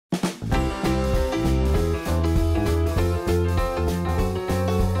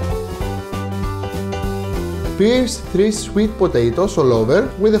Pierce 3 sweet potatoes all over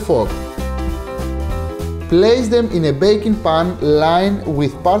with a fork. Place them in a baking pan lined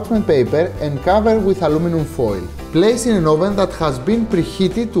with parchment paper and cover with aluminum foil. Place in an oven that has been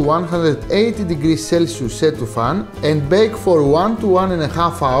preheated to 180 degrees Celsius set to fan and bake for 1 to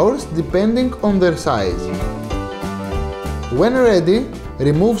 1.5 hours depending on their size. When ready,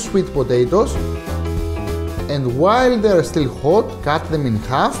 remove sweet potatoes and while they are still hot, cut them in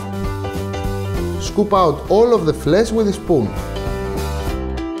half. Scoop out all of the flesh with a spoon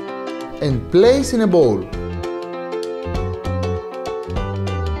and place in a bowl.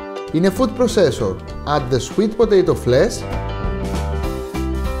 In a food processor, add the sweet potato flesh,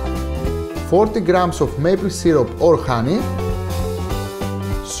 40 grams of maple syrup or honey,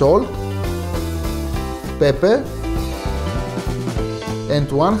 salt, pepper,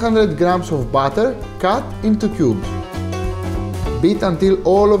 and 100 grams of butter cut into cubes. Beat until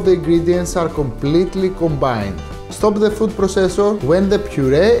all of the ingredients are completely combined. Stop the food processor when the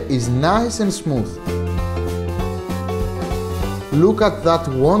puree is nice and smooth. Look at that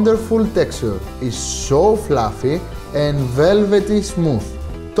wonderful texture. It's so fluffy and velvety smooth.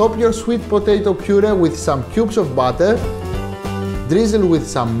 Top your sweet potato puree with some cubes of butter, drizzle with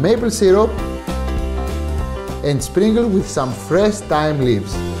some maple syrup, and sprinkle with some fresh thyme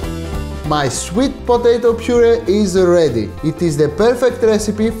leaves. My sweet potato puree is ready. It is the perfect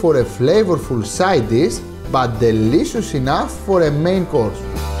recipe for a flavorful side dish, but delicious enough for a main course.